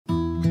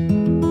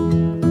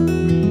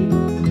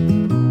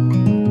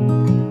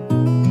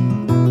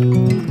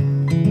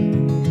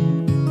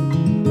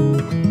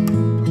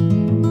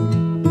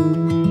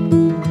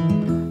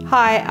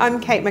Hi,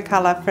 I'm Kate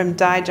McCullough from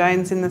Di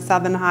Jones in the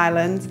Southern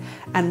Highlands,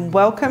 and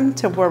welcome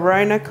to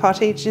Warona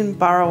Cottage in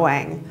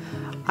Burrawang.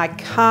 I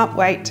can't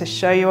wait to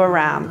show you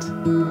around.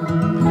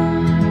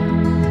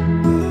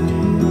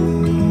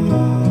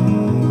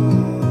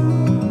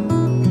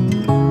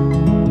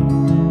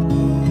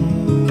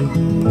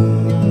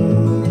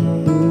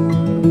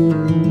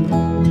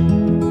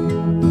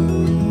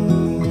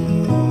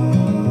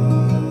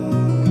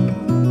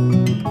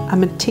 A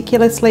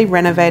meticulously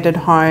renovated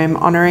home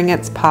honouring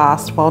its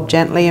past while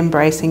gently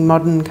embracing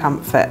modern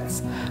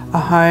comforts. A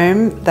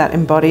home that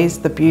embodies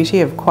the beauty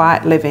of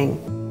quiet living.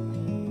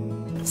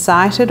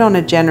 Sited on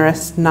a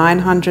generous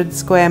 900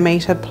 square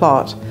metre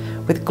plot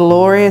with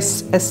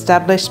glorious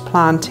established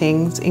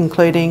plantings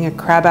including a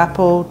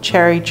crabapple,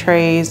 cherry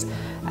trees,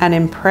 an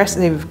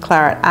impressive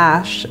claret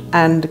ash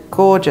and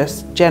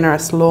gorgeous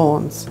generous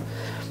lawns.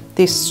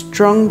 This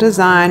strong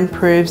design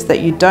proves that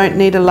you don't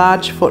need a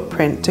large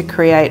footprint to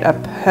create a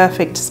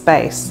perfect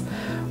space.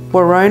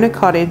 Warona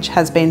Cottage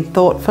has been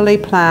thoughtfully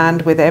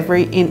planned with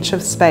every inch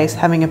of space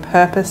having a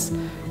purpose,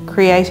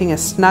 creating a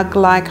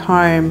snug-like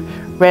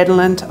home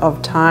redolent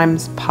of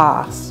times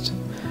past.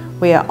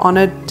 We are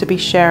honoured to be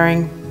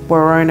sharing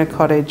Warona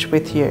Cottage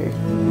with you.